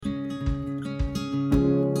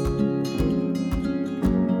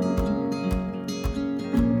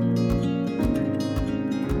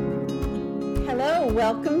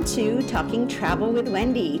welcome to Talking Travel with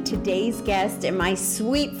Wendy. Today's guest and my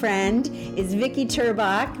sweet friend is Vicki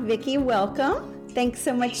Turbach. Vicki, welcome. Thanks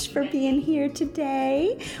so much for being here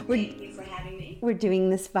today. Thank you for having me. We're doing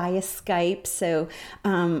this via Skype,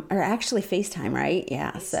 or actually FaceTime, right?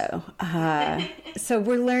 Yeah. So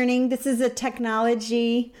we're learning. This is a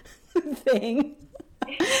technology thing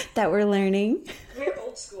that we're learning. We're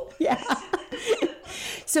old school. Yeah.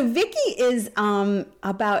 So Vicki is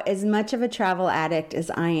about as much of a travel addict as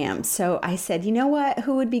I am. So I said, you know what?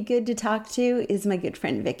 Who would be good to talk to is my good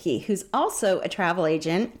friend Vicki, who's also a travel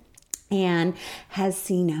agent and has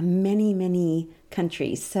seen many, many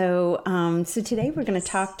countries. So today we're going to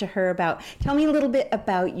talk to her about, tell me a little bit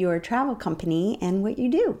about your travel company and what you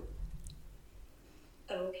do.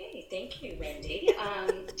 Okay, thank you, Wendy.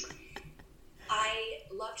 I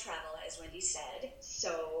love travel, as Wendy said,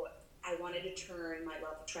 so I wanted to turn my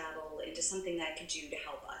love of travel into something that I could do to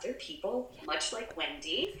help other people, much like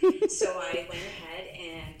Wendy. So I went ahead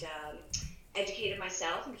and educated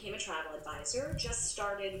myself and became a travel advisor. Just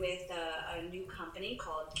started with a new company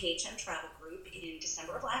called KHM Travel Group in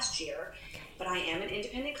December of last year. But I am an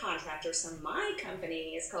independent contractor, so my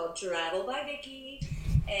company is called Travel by Vicki,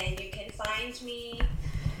 and you can find me.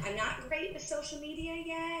 I'm not great with social media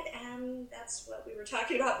yet, and that's what we were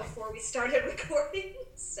talking about before we started recording.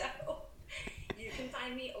 So you can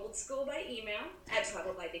find me old school by email at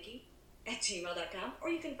travelbyvicki@gmail.com, or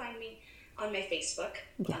you can find me on my Facebook,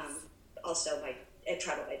 yes. Also at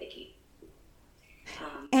Travel by Vicki.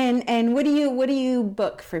 And what do you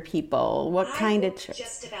book for people? What kind of trips?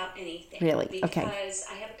 Just about anything. Really? Because Okay.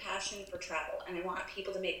 I have a passion for travel, and I want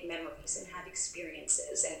people to make memories and have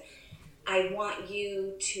experiences, and I want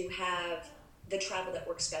you to have the travel that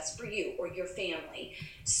works best for you or your family.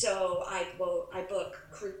 So I book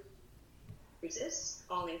cruises,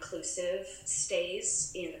 all-inclusive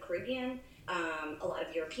stays in the Caribbean, a lot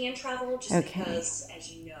of European travel, just because,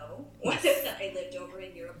 as you know, I lived over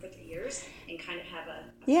in Europe for 3 years and kind of have a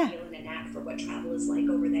feel and a knack for what travel is like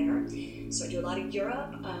over there. So I do a lot of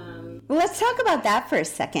Europe. Well, let's talk about that for a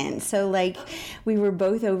second. So, we were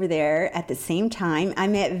both over there at the same time. I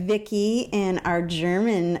met Vicki in our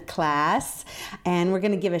German class, and we're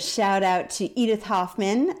going to give a shout out to Edith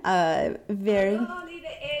Hoffman. Very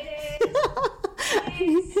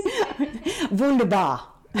wunderbar.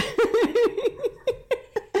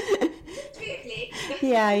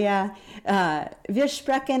 Ja. Wir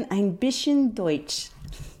sprechen ein bisschen Deutsch.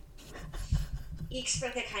 Ich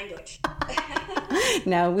spreche kein Deutsch.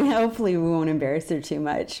 No, hopefully we won't embarrass her too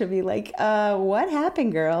much. She'll be like, what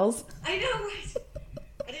happened, girls? I know, right?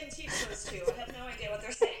 I didn't teach those two. I have no idea what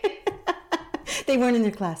they're saying. They weren't in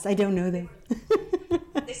their class. I don't know them.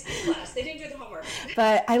 They skipped class. They didn't do the homework.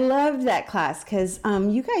 But I loved that class because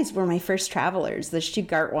you guys were my first travelers, the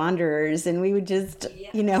Stuttgart Wanderers, and we would just,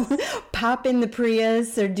 pop in the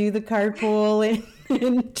Prius or do the carpool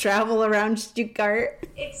and travel around Stuttgart.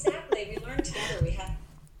 Exactly. We learned together. We had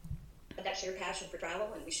that shared passion for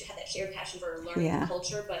travel, and we should have that shared passion for learning the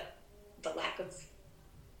culture, but the lack of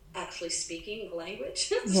actually speaking the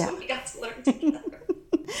language. So we got to learn together.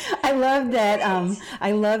 I love that.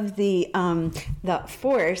 I love the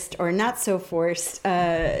forced or not so forced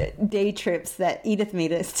day trips that Edith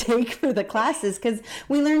made us take for the classes because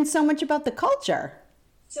we learned so much about the culture.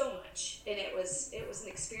 So much, and it was an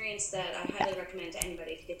experience that I highly recommend to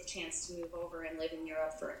anybody to get the chance to move over and live in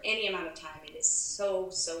Europe for any amount of time. It is so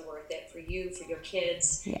worth it for you, for your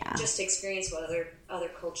kids. Yeah. Just to experience what other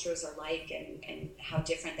cultures are like and how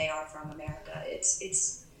different they are from America. It's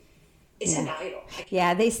invaluable.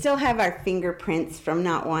 Yeah, they still have our fingerprints from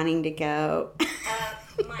not wanting to go.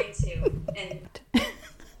 Mine too. And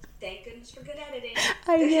thank goodness for good editing.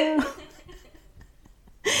 I know.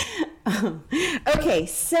 Okay,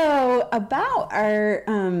 so about our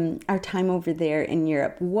time over there in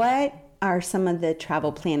Europe, what are some of the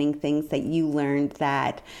travel planning things that you learned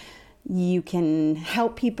that you can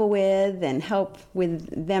help people with and help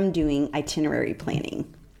with them doing itinerary planning?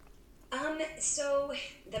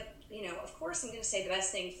 Of course, I'm going to say the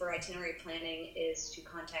best thing for itinerary planning is to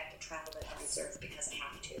contact a travel advisor because I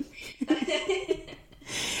have to.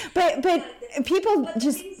 But people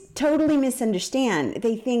totally misunderstand.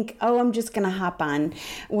 They think, I'm just going to hop on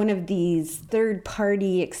one of these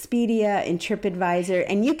third-party Expedia and TripAdvisor,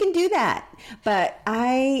 and you can do that. But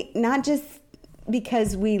not just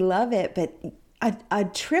because we love it, but a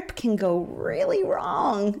trip can go really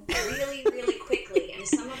wrong. Really, really quickly. And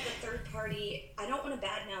some of the third-party, I don't want to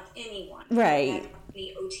badmouth anyone. Right.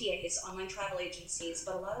 The OTAs, online travel agencies,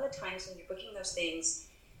 but a lot of the times when you're booking those things,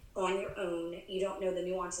 on your own. You don't know the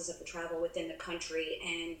nuances of the travel within the country,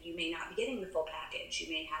 and you may not be getting the full package. You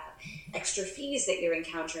may have extra fees that you're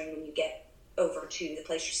encountering when you get over to the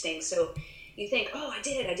place you're staying. So you think, oh, I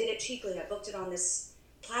did it cheaply. I booked it on this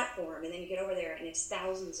platform, and then you get over there and it's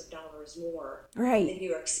thousands of dollars more Right. than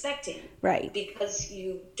you were expecting. Right. Because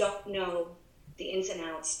you don't know the ins and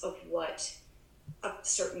outs of what a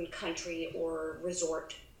certain country or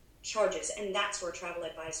resort charges, and that's where a travel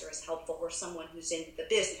advisor is helpful, or someone who's in the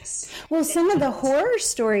business. Well, some of the horror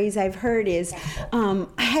stories I've heard is I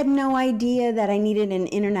had no idea that I needed an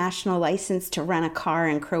international license to rent a car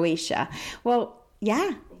in Croatia. Well,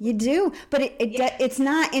 yeah, you do, but it's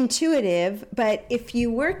not intuitive. But if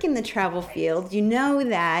you work in the travel field, you know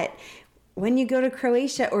that when you go to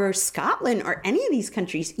Croatia or Scotland or any of these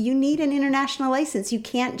countries, you need an international license. You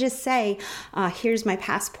can't just say, here's my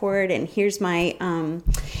passport and here's my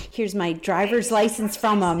driver's license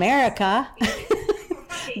from America.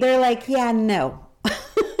 They're like, yeah, no. And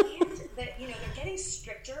they're getting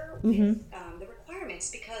stricter with the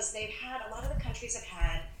requirements, because a lot of the countries have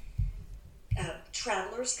had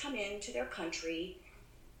travelers come into their country,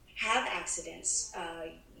 have accidents,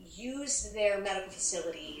 use their medical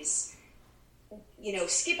facilities,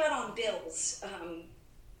 skip out on bills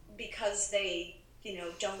because they,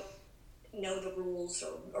 don't know the rules,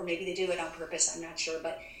 or maybe they do it on purpose, I'm not sure.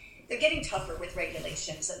 But they're getting tougher with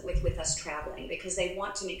regulations with us traveling, because they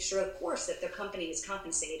want to make sure, of course, that their company is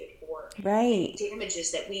compensated for Right. the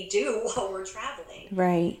damages that we do while we're traveling.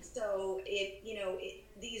 Right. So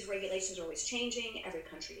these regulations are always changing. Every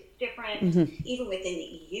country is different. Even within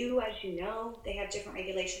the EU, as you know, they have different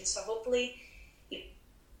regulations. So hopefully,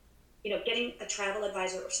 getting a travel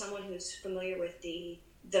advisor or someone who's familiar with the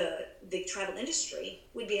travel industry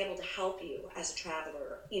would be able to help you as a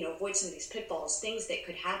traveler, avoid some of these pitfalls, things that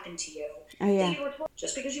could happen to you. Oh, yeah. That you were told.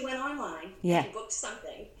 Just because you went online and booked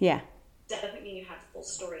something, that doesn't mean you have the full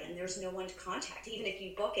story, and there's no one to contact. Even if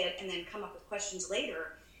you book it and then come up with questions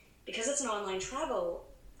later, because it's an online travel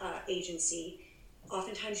agency,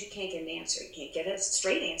 oftentimes you can't get an answer. You can't get a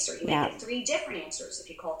straight answer. You may get 3 different answers if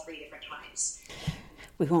you call 3 different times.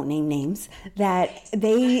 We won't name names, that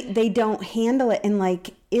they don't handle it. And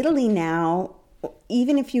like Italy now,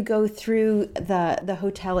 even if you go through the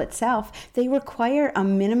hotel itself, they require a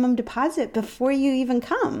minimum deposit before you even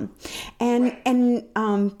come.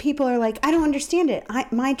 And people are like, I don't understand it.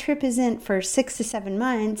 My trip isn't for 6 to 7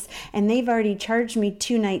 months, and they've already charged me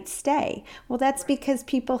 2 nights stay. Well, that's because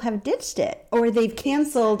people have ditched it, or they've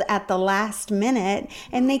canceled at the last minute,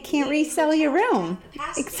 and they can't resell your room.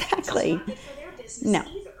 Exactly. No.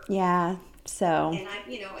 Either. Yeah. So. And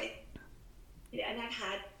I've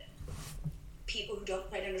had people who don't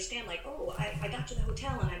quite understand, like, oh, I got to the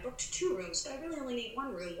hotel and I booked 2 rooms, but I really only need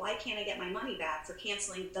 1 room. Why can't I get my money back for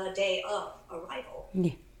canceling the day of arrival?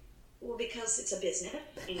 Yeah. Well, because it's a business,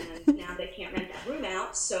 and now they can't rent that room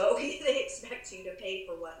out, so they expect you to pay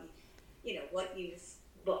for what you've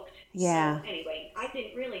booked. Yeah. So anyway, I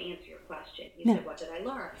didn't really answer your question. You said, what did I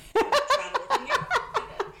learn? Travel in Europe.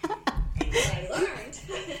 And what I learned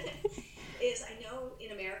is, I know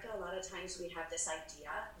in America a lot of times we have this idea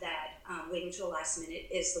that waiting till the last minute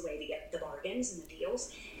is the way to get the bargains and the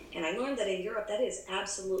deals. And I learned that in Europe that is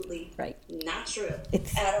absolutely not true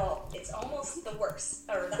at all. It's almost the worst,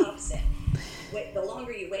 or the opposite. The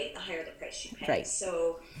longer you wait, the higher the price you pay. Right.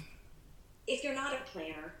 So if you're not a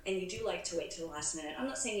planner and you do like to wait till the last minute, I'm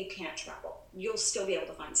not saying you can't travel. You'll still be able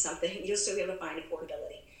to find something. You'll still be able to find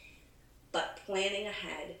affordability. But planning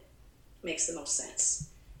ahead makes the most sense.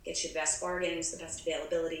 Gets you the best bargains, the best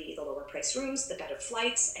availability, the lower price rooms, the better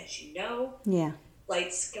flights, as you know. Yeah.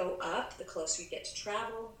 Flights go up the closer you get to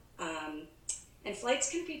travel. And flights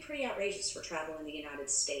can be pretty outrageous for travel in the United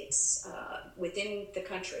States. Within the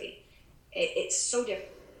country, it's so different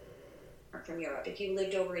from Europe. If you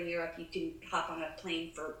lived over in Europe, you can hop on a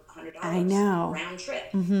plane for $100 I know. round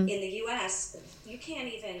trip. Mm-hmm. In the U.S., you can't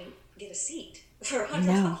even get a seat for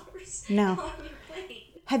 $100 no. on your plane.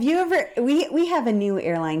 Have you ever, we have a new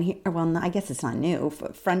airline here, well, I guess it's not new,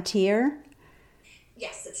 Frontier?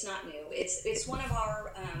 Yes, it's not new. It's one of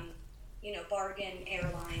our, bargain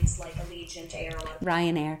airlines, like Allegiant Air.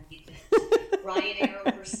 Ryanair. Ryanair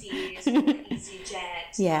overseas,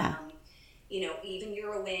 EasyJet. Yeah. Even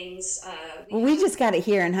Eurowings. We just got it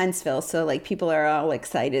here in Huntsville, so like people are all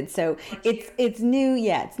excited. So it's new,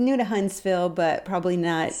 it's new to Huntsville, but probably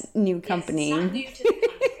not new company. Yes, it's not new to the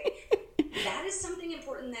country. That is something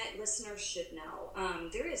important that listeners should know.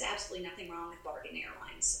 There is absolutely nothing wrong with bargain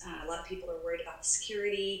airlines. A lot of people are worried about the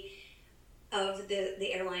security of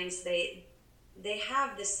the airlines. they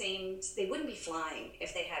have the same, they wouldn't be flying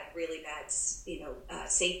if they had really bad,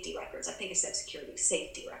 safety records. I think I said security,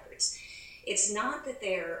 safety records. It's not that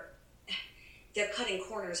they're cutting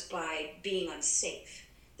corners by being unsafe.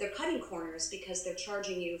 They're cutting corners because they're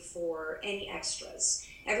charging you for any extras.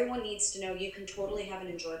 Everyone needs to know you can totally have an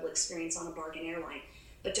enjoyable experience on a bargain airline,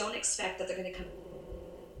 but don't expect that they're going to come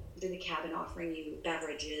to the cabin offering you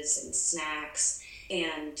beverages and snacks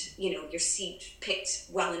and, your seat picked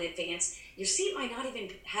well in advance. Your seat might not even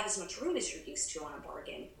have as much room as you're used to on a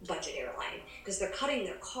bargain budget airline because they're cutting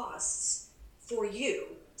their costs for you.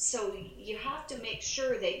 So you have to make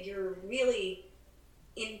sure that you're really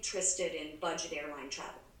interested in budget airline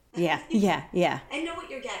travel. Yeah. And know what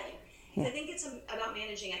you're getting. Yeah. I think it's about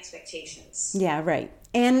managing expectations. Yeah, right.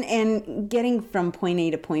 And getting from point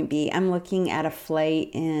A to point B. I'm looking at a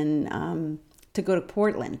flight to go to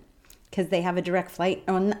Portland because they have a direct flight.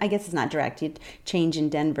 Oh, I guess it's not direct. You change in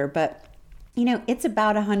Denver, but it's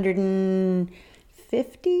about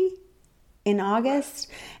 150 in August.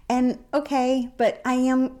 And okay, but I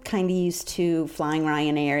am kind of used to flying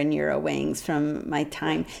Ryanair and Eurowings from my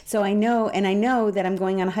time. So I know that I'm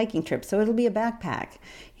going on a hiking trip. So it'll be a backpack.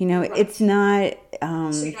 It's not...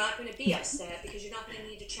 so you're not going to be upset because you're not going to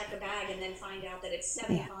need to check a bag and then find out that it's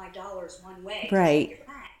 $75 one way. Right.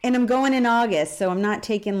 And I'm going in August, so I'm not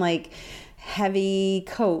taking like heavy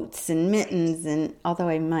coats and mittens, and although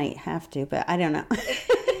I might have to, but I don't know.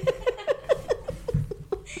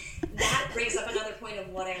 That brings up another point of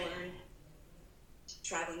what I learned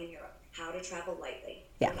traveling in Europe, how to travel lightly.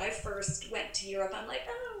 Yeah. When I first went to Europe, I'm like,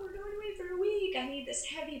 we're going away for a week. I need this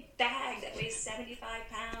heavy bag that weighs 75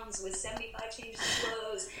 pounds with 75 changes of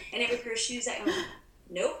clothes and every pair of shoes. I'm like,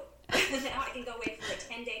 nope. Now I can go away for a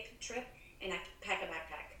 10-day trip and I can pack a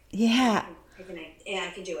backpack. Yeah. And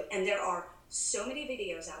I can do it. And there are so many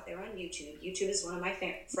videos out there on YouTube. YouTube is one of my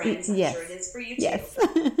friends. I'm yes. sure it is for you too. Yes.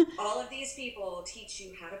 All of these people teach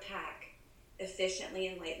you how to pack efficiently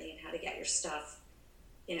and lightly and how to get your stuff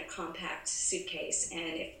in a compact suitcase. And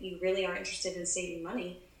if you really are interested in saving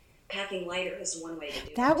money, packing lighter is one way to do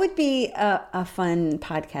it. That would be a fun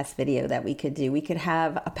podcast video that we could do. We could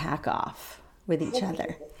have a pack off with each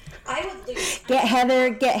other. I would lose. Get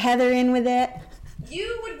Heather in with it.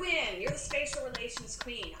 You would win. You're the spatial relations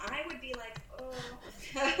queen. I would be like,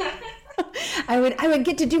 I would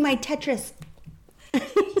get to do my Tetris.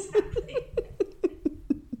 Exactly.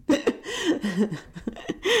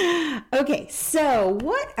 Okay, so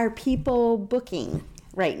what are people booking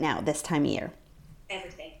right now this time of year?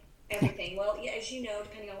 Everything. Well, yeah, as you know,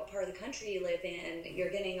 depending on what part of the country you live in,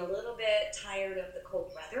 you're getting a little bit tired of the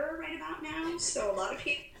cold weather right about now. So a lot of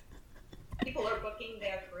people are booking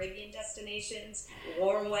their Caribbean destinations,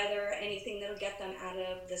 warm weather, anything that'll get them out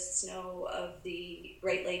of the snow of the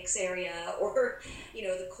Great Lakes area or,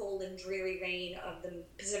 the cold and dreary rain of the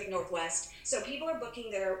Pacific Northwest. So people are booking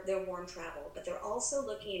their warm travel, but they're also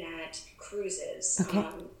looking at cruises. Okay.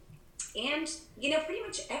 And, pretty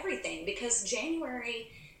much everything, because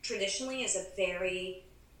January traditionally is a very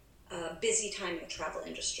busy time in the travel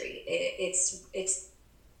industry. It's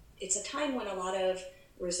a time when a lot of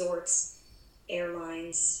resorts,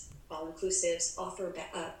 airlines, all-inclusives offer,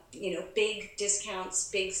 big discounts,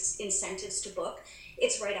 big incentives to book.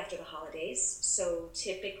 It's right after the holidays, so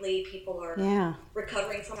typically people are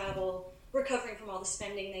recovering from travel, recovering from all the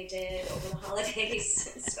spending they did over the holidays.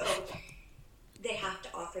 So they have to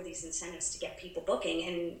offer these incentives to get people booking,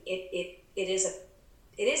 and it is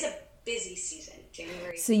a busy season,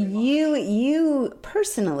 January. So you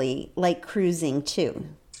personally like cruising too?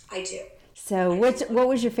 I do. So what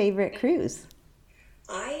was your favorite cruise?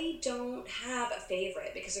 I don't have a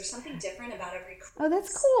favorite because there's something different about every cruise. Oh,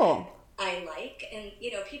 that's cool. I like, and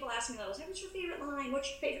people ask me all the time, what's your favorite line? What's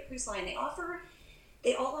your favorite cruise line? They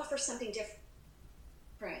all offer something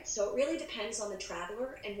different. So it really depends on the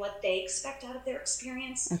traveler and what they expect out of their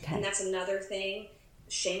experience. Okay. And that's another thing.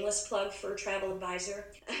 Shameless plug for Travel Advisor.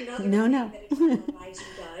 Another thing that a Travel Advisor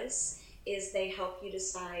does is they help you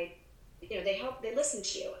decide. They listen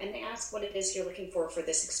to you and they ask what it is you're looking for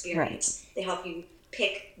this experience. Right. They help you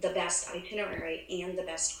pick the best itinerary and the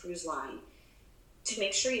best cruise line to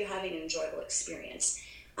make sure you're having an enjoyable experience.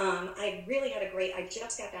 I really had I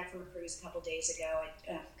just got back from a cruise a couple days ago,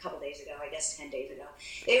 I guess 10 days ago.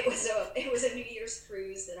 It was a New Year's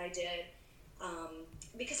cruise that I did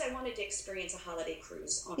because I wanted to experience a holiday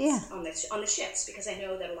cruise on the ships, because I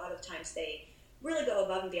know that a lot of times they really go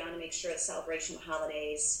above and beyond to make sure the celebration of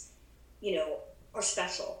holidays are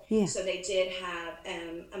special. Yeah. So they did have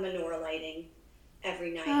a menorah lighting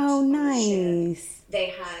every night. Oh, nice. Ship. They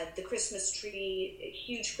had the Christmas tree, a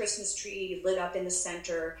huge Christmas tree lit up in the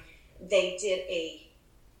center. They did a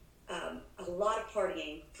a lot of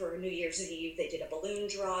partying for New Year's Eve. They did a balloon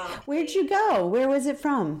drop. Where'd you go? Where was it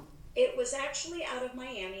from? It was actually out of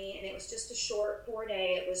Miami, and it was just a short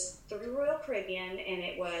 4-day. It was through Royal Caribbean, and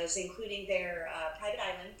it was including their private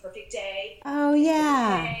island, Perfect Day. Oh,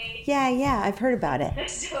 yeah. Yeah, I've heard about it.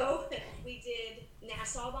 So we did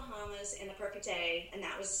Nassau, Bahamas, and the Perfect Day, and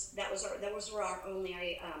that was our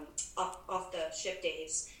only off the ship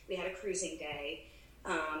days. We had a cruising day.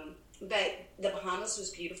 But the Bahamas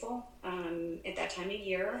was beautiful at that time of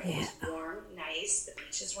year. It was warm, nice. The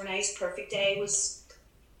beaches were nice. Perfect Day was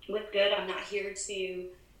good. I'm not here to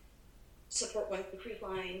support one cruise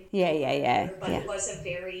line. Yeah. But it was a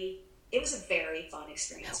very fun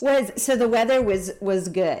experience. So the weather was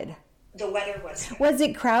good. The weather was good. Was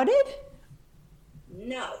it crowded?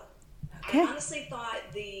 No. Okay. I honestly thought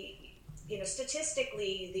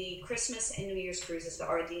statistically, the Christmas and New Year's cruises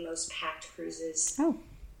are the most packed cruises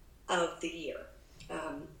of the year.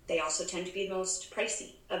 They also tend to be the most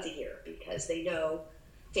pricey of the year because they know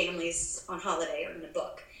families on holiday are going to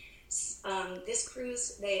book. This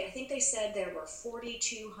cruise, I think they said there were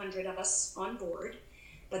 4,200 of us on board,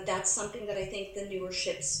 but that's something that I think the newer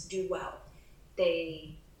ships do well.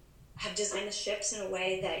 They have designed the ships in a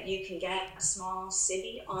way that you can get a small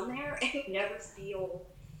city on there and never feel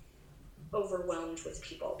overwhelmed with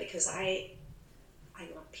people, because I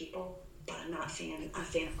love people, but I'm not a fan of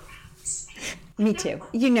crowds. Me too.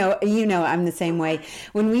 You know I'm the same way.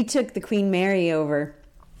 When we took the Queen Mary over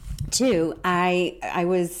too, I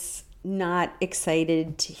was not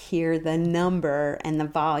excited to hear the number and the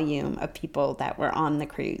volume of people that were on the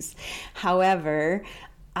cruise. However,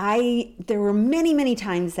 there were many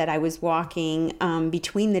times that I was walking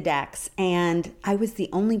between the decks, and I was the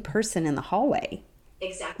only person in the hallway.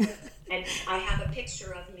 Exactly. And I have a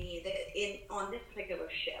picture of me on this particular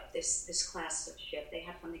ship, this class of ship. They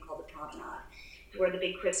have something called the Promenade, where the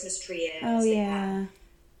big Christmas tree is. Oh, they yeah. have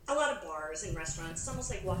a lot of bars and restaurants. It's almost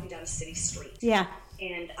like walking down a city street. Yeah.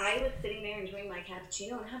 And I was sitting there enjoying my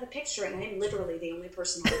cappuccino, and I have a picture, and I'm literally the only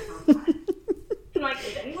person on the Promenade. I'm like,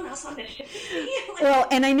 is anyone else on this ship? Well,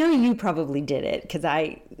 and I know you probably did it, because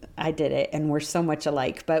I did it, and we're so much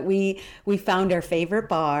alike. But we found our favorite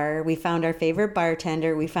bar, we found our favorite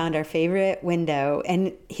bartender, we found our favorite window.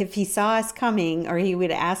 And if he saw us coming, or he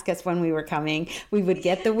would ask us when we were coming, we would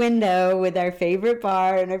get the window with our favorite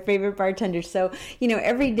bar and our favorite bartender. So,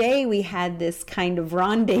 every day we had this kind of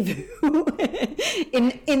rendezvous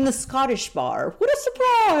in the Scottish bar. What a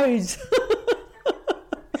surprise!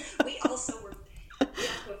 We also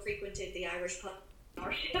frequented the Irish pub on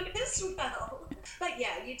our ship as well. But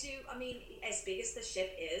yeah, you do. I mean, as big as the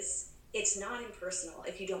ship is, it's not impersonal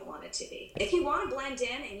if you don't want it to be. If you want to blend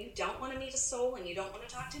in and you don't want to meet a soul and you don't want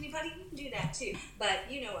to talk to anybody, you can do that too. But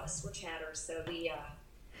you know us, we're chatters, so we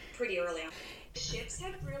pretty early on. Ships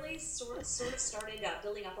have really sort of started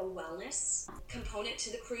building up a wellness component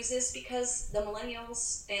to the cruises, because the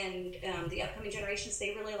millennials and the upcoming generations,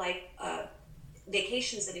 they really like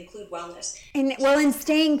vacations that include wellness. And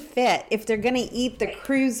staying fit. If they're going to eat the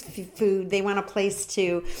cruise food, they want a place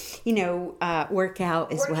to, work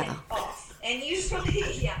out as well. Off. And usually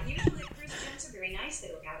the cruise gyms are very nice. They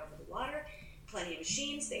look out over the water, plenty of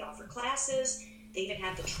machines. They offer classes. They even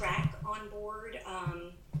have the track on board.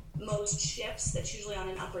 Most ships, that's usually on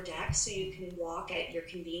an upper deck, so you can walk at your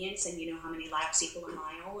convenience, and you know how many laps equal a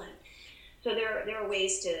mile. And so there are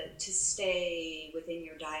ways to stay within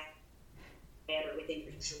your diet or within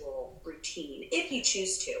your usual routine, if you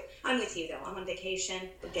choose to. I'm with you, though. I'm on vacation.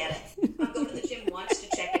 Forget it. I'll go to the gym once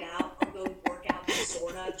to check it out. I'll go work out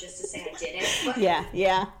sort of just to say I did it. But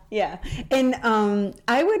yeah. And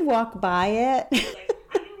I would walk by it. Like,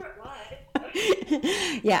 I knew where it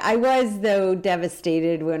was. Yeah, I was, though,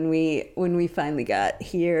 devastated when we finally got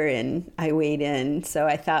here and I weighed in. So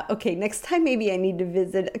I thought, okay, next time maybe I need to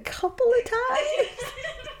visit a couple of times.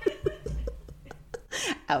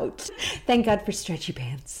 Out. Thank God for stretchy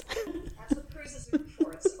pants. That's what cruises are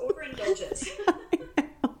for. It's overindulgence.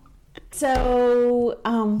 So,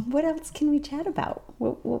 what else can we chat about?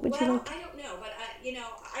 What would you like? I don't know, but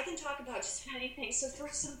I can talk about just anything. So throw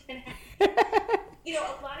something out.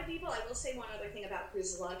 A lot of people. I will say one other thing about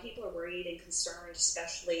cruises. A lot of people are worried and concerned,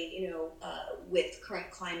 especially with current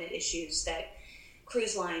climate issues, that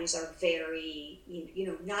cruise lines are very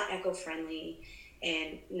not eco-friendly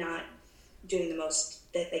and not doing the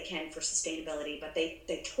most that they can for sustainability, but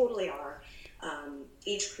they totally are.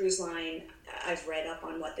 Each cruise line, I've read up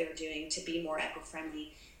on what they're doing to be more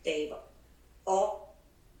eco-friendly. They've all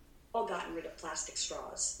gotten rid of plastic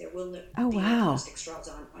straws. There will be no plastic straws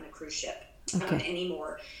on a cruise ship.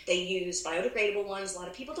 anymore. They use biodegradable ones. A lot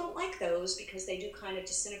of people don't like those because they do kind of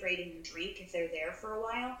disintegrate in your drink if they're there for a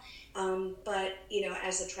while. But,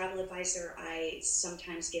 as a travel advisor, I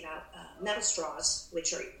sometimes give out metal straws,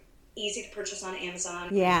 which are easy to purchase on Amazon.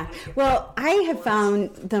 Yeah. Well, I have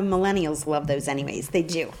found the millennials love those anyways. They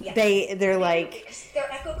do. Yeah. They're like... They're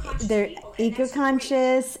eco-conscious They're people.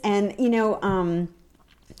 eco-conscious. And,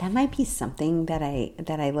 that might be something that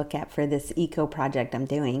I look at for this eco project I'm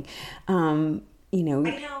doing. Taking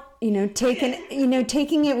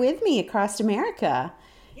it with me across America.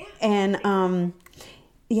 Yeah. And,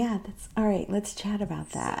 that's all right. Let's chat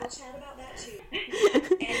about that. So we'll chat about that too.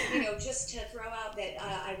 And, just to throw out that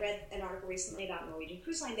I read an article recently about Norwegian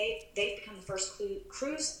Cruise Line. They've become the first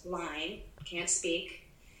cruise line, can't speak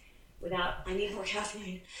without, I need more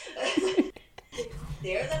caffeine.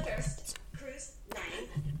 They're the first cruise line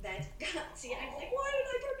that see, I'm like, why did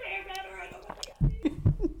I prepare better? I don't have the caffeine.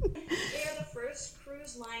 They're the first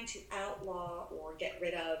cruise line to outlaw or get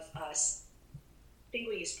rid of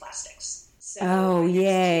single-use plastics. So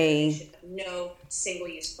yay. No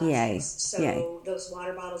single-use plastics. Yay. So those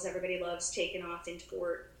water bottles everybody loves taken off into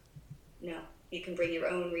port, no. You can bring your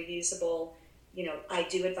own reusable, I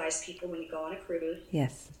do advise people when you go on a cruise.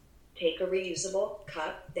 Yes. Take a reusable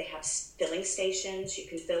cup. They have filling stations. You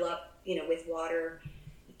can fill up, with water.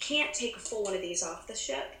 You can't take a full one of these off the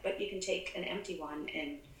ship, but you can take an empty one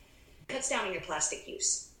and cuts down on your plastic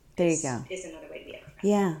use. There you go. Is another way to be eco-friendly.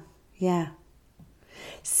 Yeah. Yeah.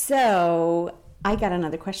 So I got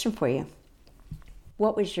another question for you.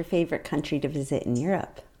 What was your favorite country to visit in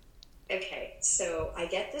Europe? Okay, so I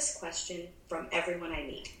get this question from everyone I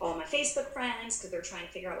meet. All my Facebook friends, because they're trying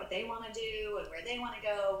to figure out what they want to do and where they want to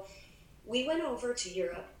go. We went over to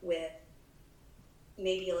Europe with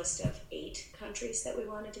maybe a list of 8 countries that we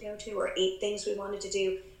wanted to go to, or 8 things we wanted to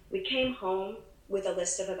do. We came home with a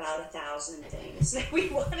list of about 1,000 things that we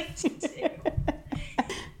wanted to do.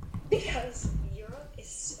 Because Europe is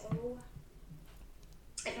so,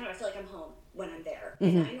 I don't know, I feel like I'm home when I'm there.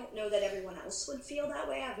 Mm-hmm. And I don't know that everyone else would feel that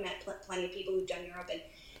way. I've met plenty of people who've done Europe and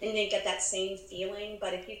they get that same feeling.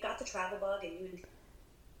 But if you've got the travel bug and you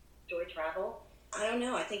enjoy travel, I don't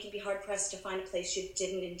know. I think you'd be hard-pressed to find a place you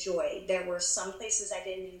didn't enjoy. There were some places I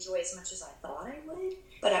didn't enjoy as much as I thought I would.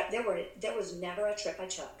 But there was never a trip I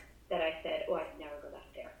took that I said, I'd never go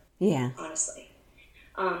back there. Yeah. Honestly.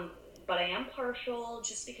 But I am partial,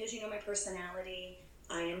 just because my personality,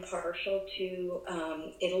 I am partial to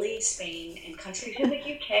Italy, Spain, and countries in the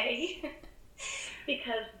UK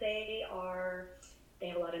because they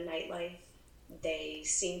have a lot of nightlife. They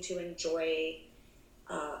seem to enjoy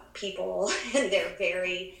people, and they're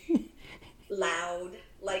very loud,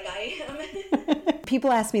 like I am.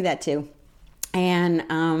 People ask me that too. And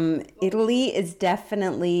Italy is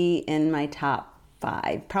definitely in my top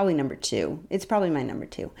 5, probably number 2. It's probably my number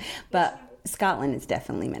 2. But Scotland is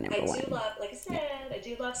definitely my number 1. I do love, like I said, I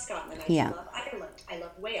do love Scotland. I do love Ireland. I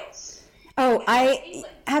love Wales. Oh,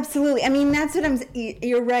 absolutely. I mean, that's what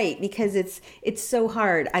you're right, because it's so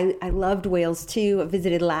hard. I loved Wales too. I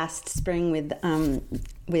visited last spring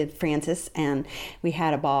with Francis, and we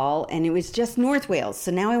had a ball, and it was just North Wales.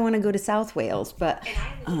 So now I want to go to South Wales, but and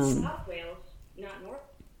I live in South Wales, not North.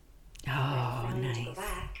 Oh, nice. To go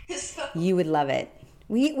back. So. You would love it.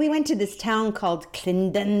 We went to this town called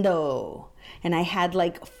Clydendo, and I had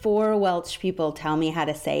like 4 Welsh people tell me how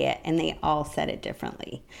to say it, and they all said it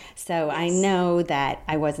differently. So yes. I know that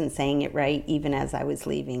I wasn't saying it right even as I was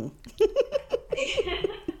leaving.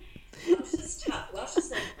 Welsh is tough. Welsh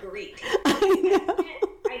is like Greek. I know.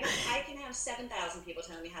 I can have 7,000 people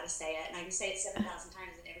telling me how to say it, and I can say it 7,000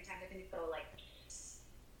 times, and every time they're going to go like,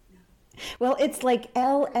 well, it's like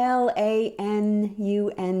Llanundo.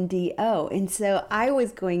 And so I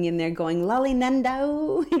was going in there going,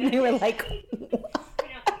 Lollinendo. And they were like,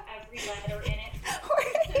 every letter in it. What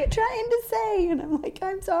are you trying to say? And I'm like,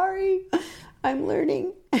 I'm sorry. I'm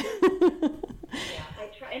learning. Yeah, I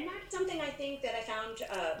try. And that's something I think that I found,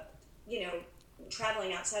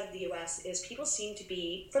 traveling outside of the U.S. is people seem to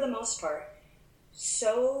be, for the most part,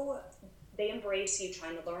 they embrace you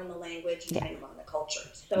trying to learn the language and trying to learn the culture.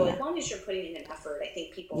 So as long as you're putting in an effort, I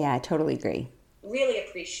think people I totally agree. Really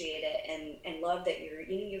appreciate it and love that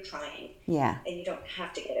you're trying. Yeah. And you don't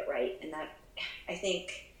have to get it right. And that, I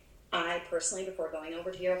think, I personally, before going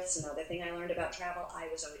over to Europe, it's another thing I learned about travel. I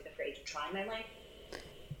was always afraid to try my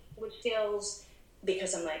language skills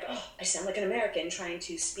because I'm like, I sound like an American trying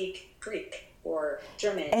to speak Greek or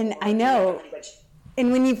German. And or I know. Language.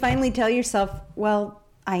 And when you finally tell yourself, well,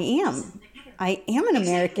 I am an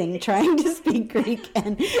American trying to speak Greek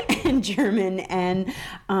and German, and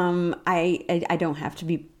I don't have to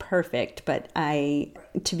be perfect, but I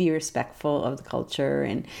to be respectful of the culture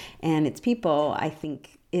and its people, I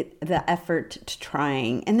think the effort to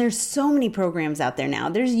trying, and there's so many programs out there now.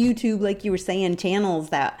 There's YouTube, like you were saying, channels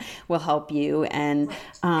that will help you, and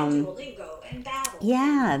and Duolingo and Babbel.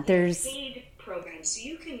 Yeah, and, there's paid programs, so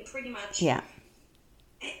you can pretty much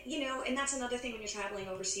and that's another thing when you're traveling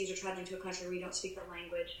overseas or traveling to a country where you don't speak the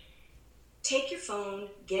language. Take your phone,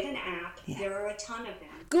 get an app. Yeah. There are a ton of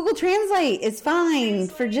them. Google Translate is fine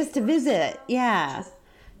for just to visit. Yeah.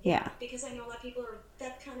 Because I know a lot of people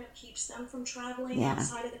that kind of keeps them from traveling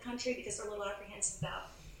outside of the country because they're a little apprehensive about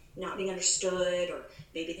not being understood, or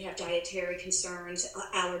maybe they have dietary concerns,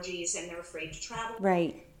 allergies, and they're afraid to travel.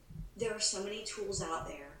 Right. There are so many tools out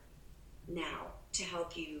there now to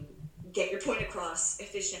help you get your point across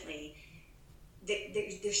efficiently.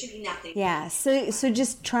 There should be nothing. Yeah, so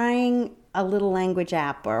just trying a little language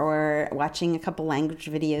app or watching a couple language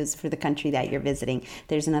videos for the country that you're visiting.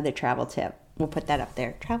 There's another travel tip. We'll put that up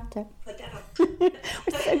there. Travel tip. Put that up.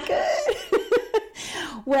 We're so good.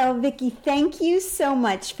 Well, Vicki, thank you so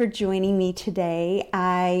much for joining me today.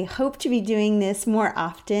 I hope to be doing this more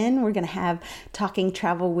often. We're going to have Talking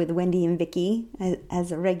Travel with Wendy and Vicki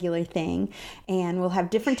as a regular thing, and we'll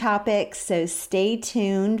have different topics, so stay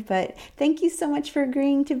tuned. But thank you so much for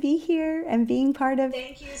agreeing to be here and being part of...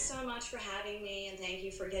 Thank you so much for having me, and thank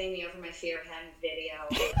you for getting me over my fear of having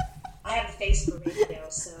video. I have a face for radio,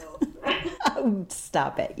 so... Oh,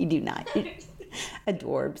 stop it. You do not.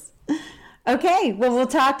 Adorbs. Okay, well, we'll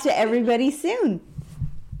talk to everybody soon.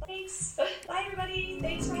 Thanks. Bye, everybody.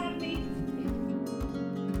 Thanks for having me.